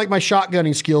 I feel like my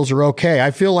shotgunning skills are okay.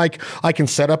 I feel like I can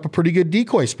set up a pretty good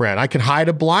decoy spread. I can hide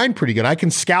a blind pretty good. I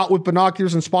can scout with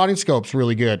binoculars and spotting scopes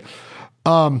really good.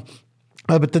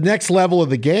 But the next level of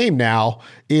the game now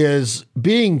is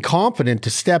being confident to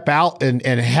step out and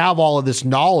have all of this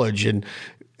knowledge and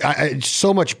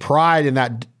so much pride in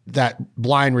that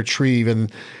blind retrieve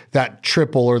and that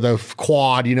triple or the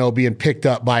quad, being picked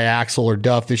up by Axel or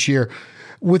Duff this year.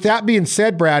 With that being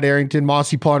said, Brad Arington,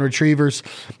 Mossy Pond Retrievers,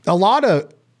 a lot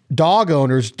of dog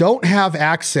owners don't have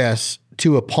access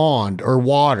to a pond or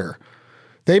water.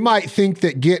 They might think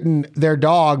that getting their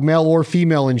dog, male or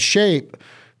female, in shape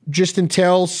just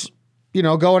entails,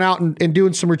 going out and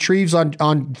doing some retrieves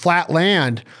on flat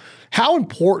land. How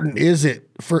important is it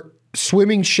for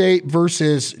swimming shape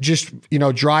versus just,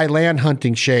 dry land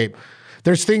hunting shape?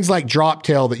 There's things like drop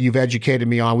tail that you've educated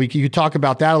me on. You could talk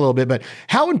about that a little bit, but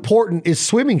how important is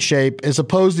swimming shape as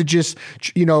opposed to just,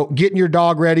 getting your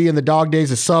dog ready in the dog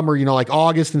days of summer, like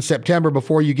August and September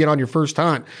before you get on your first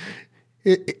hunt?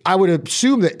 I would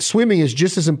assume that swimming is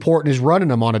just as important as running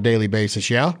them on a daily basis.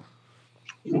 Yeah.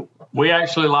 We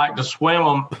actually like to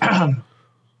swim them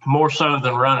more so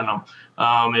than running them.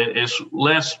 It's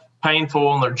less painful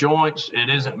on their joints. It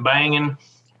isn't banging,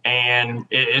 and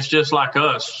it's just like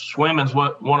us. Swimming's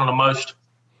one of the most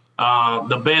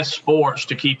the best sports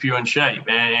to keep you in shape,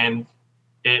 and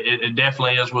it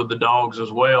definitely is with the dogs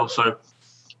as well. So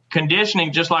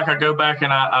conditioning, just like I go back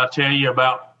and I tell you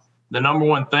about, the number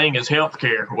one thing is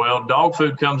healthcare. Well, dog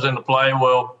food comes into play.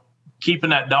 Well,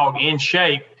 keeping that dog in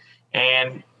shape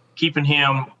and keeping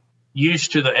him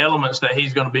used to the elements that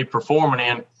he's going to be performing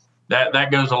in, that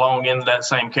goes along into that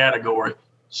same category.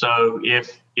 So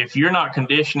if you're not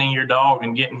conditioning your dog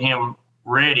and getting him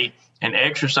ready and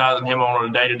exercising him on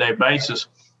a day-to-day basis,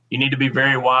 you need to be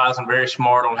very wise and very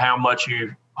smart on how much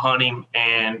you hunt him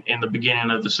and in the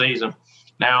beginning of the season.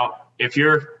 Now, if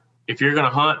you're going to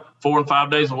hunt 4 and 5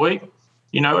 days a week,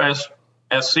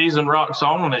 as season rocks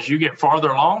on and as you get farther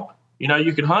along,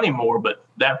 you can hunt him more. But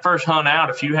that first hunt out,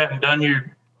 if you haven't done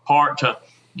your part to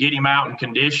get him out and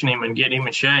condition him and get him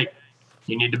in shape,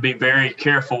 you need to be very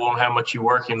careful on how much you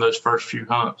work him those first few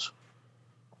hunts.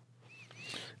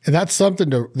 And that's something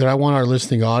that I want our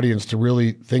listening audience to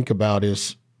really think about,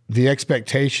 is the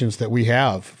expectations that we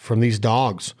have from these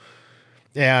dogs.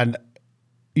 And,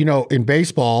 in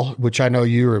baseball, which I know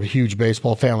you're a huge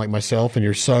baseball fan like myself and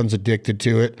your son's addicted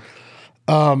to it,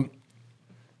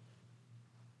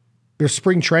 there's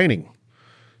spring training.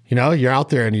 You're out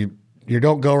there and you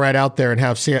don't go right out there and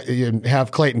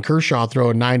have Clayton Kershaw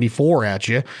throwing 94 at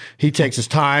you. He takes his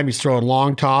time. He's throwing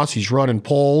long toss. He's running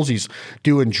poles. He's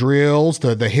doing drills.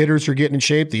 The hitters are getting in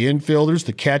shape, the infielders,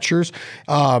 the catchers.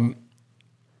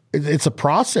 It's a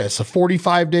process, a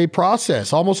 45-day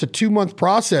process, almost a 2-month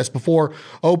process before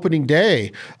opening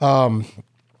day.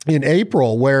 In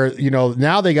April, where,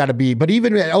 now they got to be, but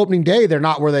even at opening day, they're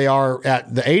not where they are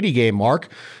at the 80 game mark.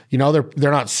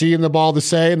 They're not seeing the ball the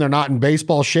same. They're not in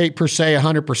baseball shape per se,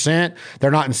 100%.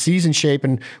 They're not in season shape.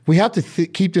 And we have to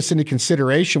keep this into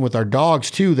consideration with our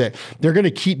dogs too, that they're going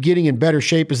to keep getting in better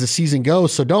shape as the season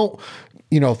goes. So don't,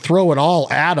 throw it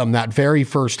all at them that very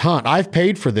first hunt. I've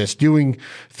paid for this, doing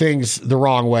things the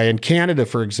wrong way. In Canada,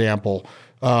 for example,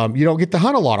 you don't get to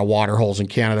hunt a lot of water holes in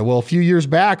Canada. Well, a few years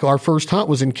back, our first hunt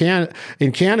was in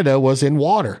Canada was in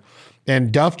water.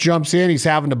 And Duff jumps in. He's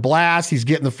having a blast. He's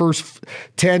getting the first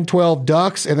 10, 12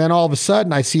 ducks. And then all of a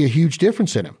sudden, I see a huge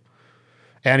difference in him.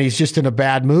 And he's just in a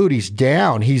bad mood. He's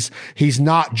down. He's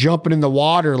not jumping in the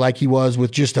water like he was with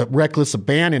just a reckless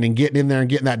abandon and getting in there and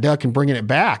getting that duck and bringing it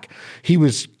back. He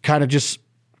was kind of just,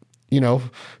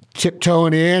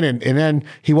 tiptoeing in, and then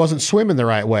he wasn't swimming the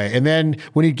right way. And then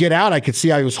when he'd get out, I could see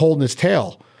how he was holding his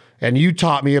tail. And you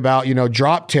taught me about,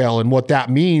 drop tail and what that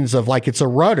means, of like, it's a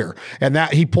rudder, and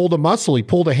that he pulled a muscle, he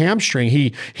pulled a hamstring,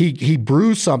 he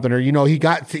bruised something, or, he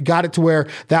got it to where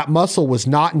that muscle was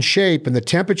not in shape, and the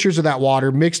temperatures of that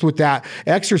water mixed with that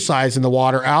exercise in the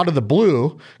water out of the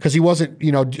blue, because he wasn't,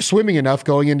 swimming enough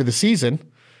going into the season.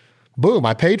 Boom,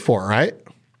 I paid for it, right?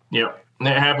 Yeah,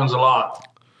 it happens a lot.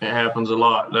 It happens a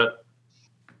lot.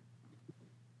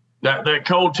 That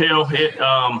cold tail,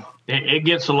 it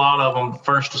gets a lot of them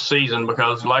first of season,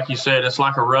 because like you said, it's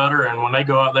like a rudder. And when they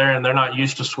go out there and they're not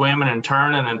used to swimming and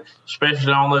turning, and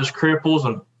especially on those cripples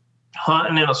and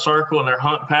hunting in a circle, and their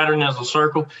hunt pattern is a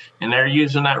circle, and they're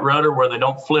using that rudder where they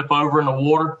don't flip over in the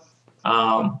water.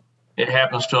 It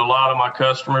happens to a lot of my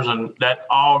customers, and that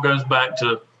all goes back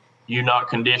to, you not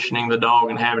conditioning the dog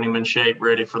and having him in shape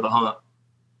ready for the hunt.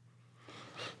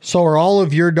 So are all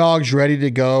of your dogs ready to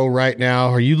go right now?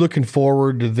 Are you looking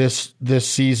forward to this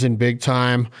season big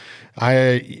time?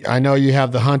 I know you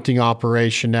have the hunting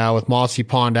operation now with Mossy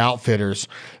Pond Outfitters.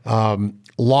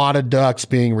 Lot of ducks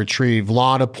being retrieved,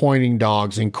 lot of pointing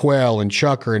dogs and quail and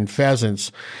chukar and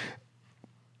pheasants.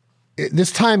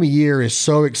 This time of year is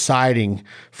so exciting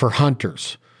for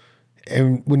hunters.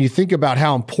 And when you think about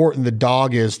how important the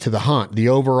dog is to the hunt, the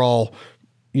overall,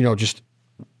 just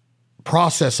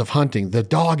process of hunting, the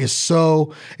dog is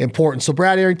so important. So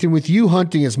Brad Arington, with you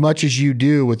hunting as much as you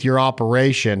do with your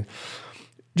operation,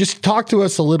 just talk to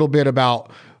us a little bit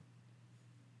about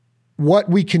what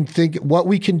we can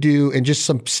do, and just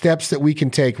some steps that we can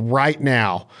take right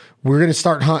now. We're going to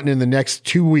start hunting in the next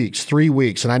 2 weeks, 3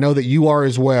 weeks, and I know that you are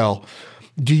as well.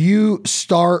 Do you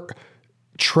start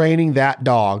training that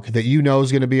dog that you know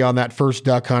is going to be on that first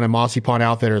duck hunt in Mossy Pond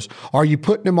Outfitters? Are you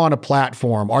putting him on a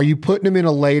platform? Are you putting him in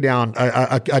a laydown,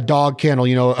 a dog kennel,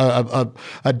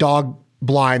 a dog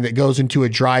blind that goes into a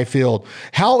dry field?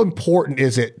 How important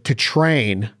is it to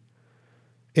train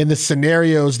in the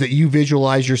scenarios that you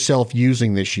visualize yourself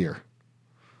using this year?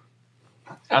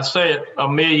 I say it a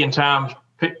million times.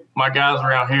 My guys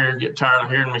around here get tired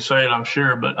of hearing me say it, I'm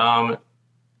sure, but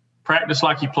practice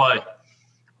like you play.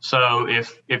 So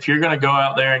if you're going to go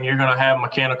out there and you're going to have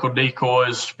mechanical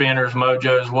decoys, spinners,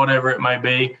 mojos, whatever it may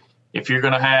be, if you're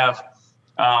going to have,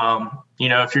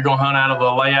 if you're going to hunt out of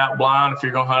a layout blind, if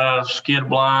you're going to hunt out of a skid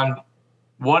blind,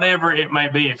 whatever it may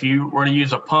be, if you were to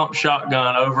use a pump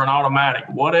shotgun over an automatic,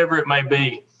 whatever it may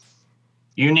be,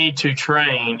 you need to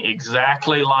train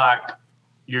exactly like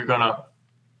you're going to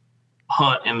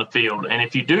hunt in the field. And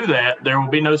if you do that, there will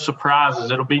be no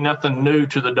surprises. It'll be nothing new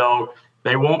to the dog.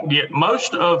 They won't get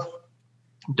most of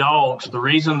dogs. The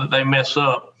reason that they mess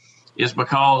up is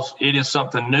because it is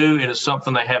something new. It is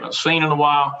something they haven't seen in a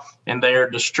while, and they are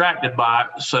distracted by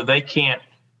it, so they can't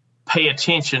pay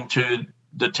attention to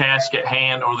the task at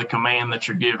hand or the command that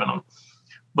you're giving them.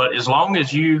 But as long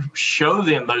as you show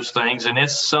them those things, and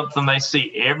it's something they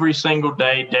see every single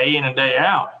day, day in and day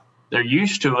out, they're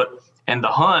used to it. And the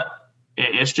hunt,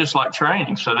 it's just like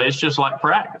training. So it's just like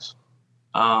practice.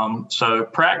 So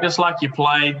practice like you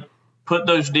play, put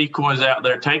those decoys out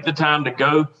there, take the time to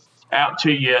go out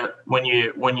to you when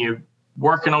you're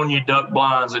working on your duck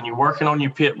blinds and you're working on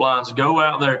your pit blinds, go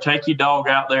out there, take your dog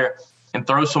out there and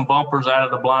throw some bumpers out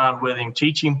of the blind with him,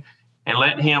 teach him and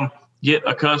let him get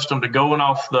accustomed to going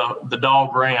off the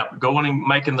dog ramp, going and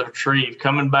making the retrieve,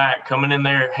 coming back, coming in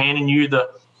there, handing you the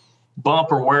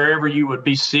bumper wherever you would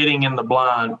be sitting in the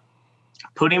blind.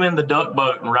 Put him in the duck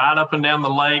boat and ride up and down the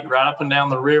lake, ride up and down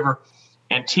the river,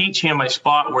 and teach him a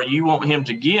spot where you want him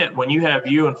to get when you have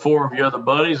you and 4 of your other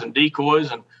buddies and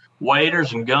decoys and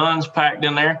waders and guns packed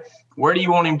in there. Where do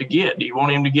you want him to get? Do you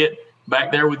want him to get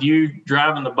back there with you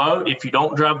driving the boat? If you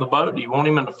don't drive the boat, do you want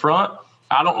him in the front?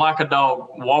 I don't like a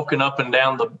dog walking up and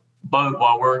down the boat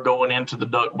while we're going into the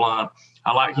duck blind.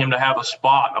 I like him to have a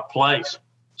spot, a place.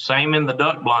 Same in the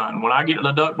duck blind. When I get to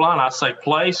the duck blind, I say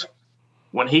place.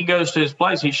 When he goes to his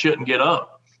place, he shouldn't get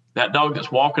up. That dog that's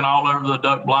walking all over the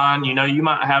duck blind, you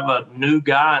might have a new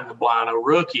guy in the blind, a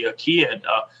rookie, a kid,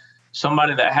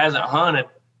 somebody that hasn't hunted,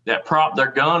 that propped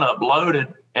their gun up,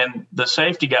 loaded, and the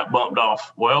safety got bumped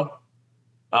off. Well,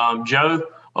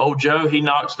 old Joe, he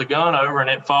knocks the gun over and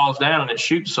it falls down and it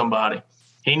shoots somebody.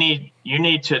 You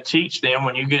need to teach them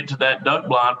when you get to that duck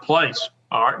blind place.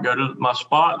 All right, go to my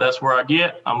spot. That's where I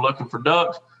get. I'm looking for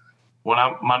ducks. When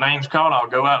my name's called, I'll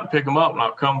go out and pick them up and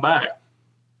I'll come back.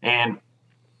 And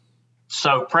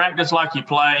so practice like you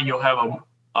play. You'll have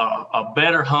a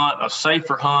better hunt, a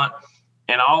safer hunt,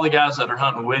 and all the guys that are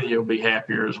hunting with you will be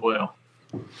happier as well.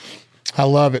 I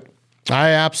love it. I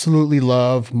absolutely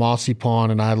love Mossy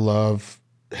Pond, and I love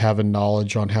having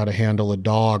knowledge on how to handle a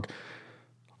dog.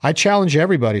 I challenge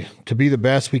everybody to be the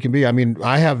best we can be. I mean,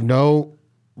 I have no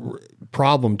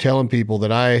problem telling people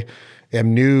that I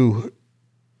am new.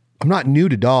 I'm not new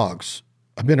to dogs.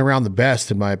 I've been around the best,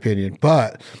 in my opinion,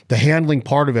 but the handling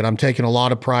part of it, I'm taking a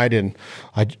lot of pride in.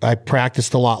 I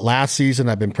practiced a lot last season.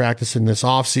 I've been practicing this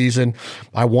off season.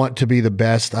 I want to be the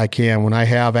best I can. When I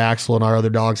have Axel and our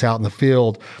other dogs out in the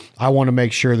field, I want to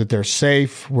make sure that they're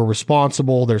safe, we're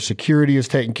responsible, their security is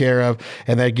taken care of,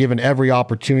 and they're given every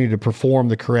opportunity to perform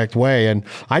the correct way. And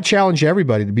I challenge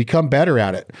everybody to become better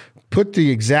at it. Put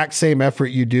the exact same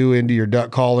effort you do into your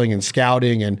duck calling and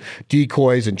scouting and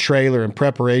decoys and trailer and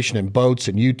preparation and boats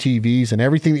and UTVs and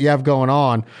everything that you have going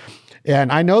on.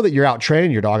 And I know that you're out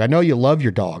training your dog. I know you love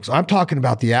your dogs. I'm talking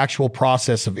about the actual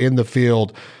process of in the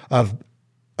field of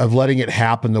of letting it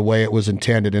happen the way it was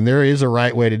intended. And there is a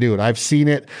right way to do it. I've seen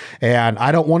it, and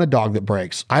I don't want a dog that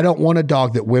breaks. I don't want a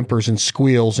dog that whimpers and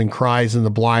squeals and cries in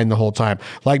the blind the whole time.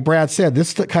 Like Brad said,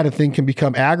 this kind of thing can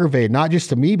become aggravating, not just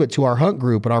to me, but to our hunt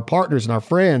group and our partners and our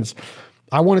friends.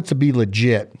 I want it to be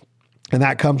legit. And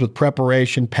that comes with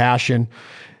preparation, passion,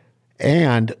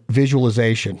 and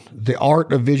visualization, the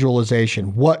art of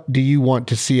visualization. What do you want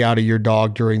to see out of your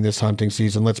dog during this hunting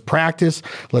season? Let's practice.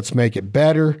 Let's make it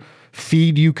better.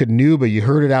 Feed Eukanuba. You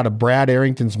heard it out of Brad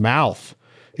Arington's mouth.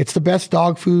 It's the best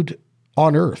dog food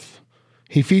on earth.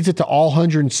 He feeds it to all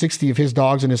 160 of his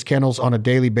dogs in his kennels on a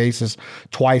daily basis,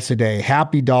 twice a day.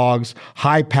 Happy dogs,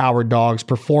 high-powered dogs,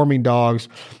 performing dogs,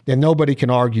 and nobody can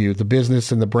argue the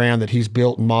business and the brand that he's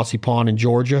built in Mossy Pond in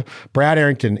Georgia. Brad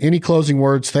Arington, any closing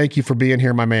words? Thank you for being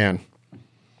here, my man.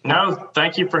 No,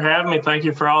 thank you for having me. Thank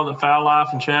you for all that Fowl Life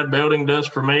and Chad Building does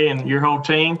for me and your whole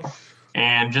team.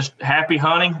 And just happy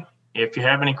hunting. If you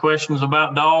have any questions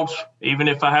about dogs, even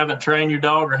if I haven't trained your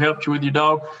dog or helped you with your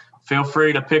dog, feel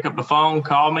free to pick up the phone,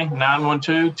 call me,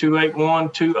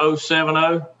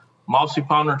 912-281-2070, Mossy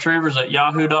Pond Retrievers at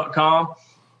yahoo.com.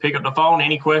 Pick up the phone,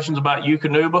 any questions about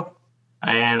Eukanuba,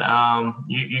 and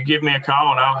you give me a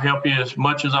call, and I'll help you as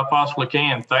much as I possibly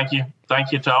can. Thank you.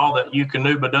 Thank you to all that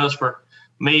Eukanuba does for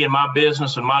me and my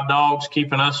business and my dogs,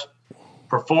 keeping us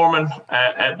performing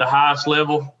at the highest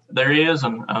level there is,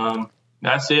 and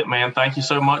that's it, man. Thank you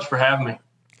so much for having me.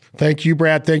 Thank you,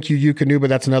 Brad. Thank you, Eukanuba.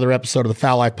 That's another episode of the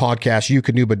Fowl Life Podcast,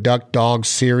 Eukanuba Duck Dog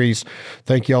Series.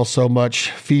 Thank you all so much.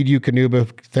 Feed Eukanuba.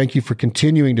 Thank you for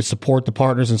continuing to support the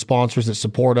partners and sponsors that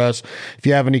support us. If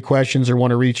you have any questions or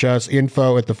want to reach us,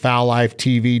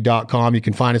 info@thefowllifetv.com. You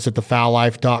can find us at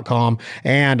thefowllife.com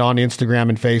and on Instagram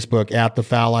and Facebook at The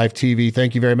Fowl Life TV.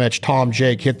 Thank you very much. Tom,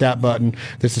 Jake, hit that button.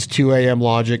 This is 2 a.m.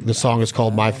 Logic. The song is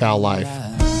called My Fowl Life.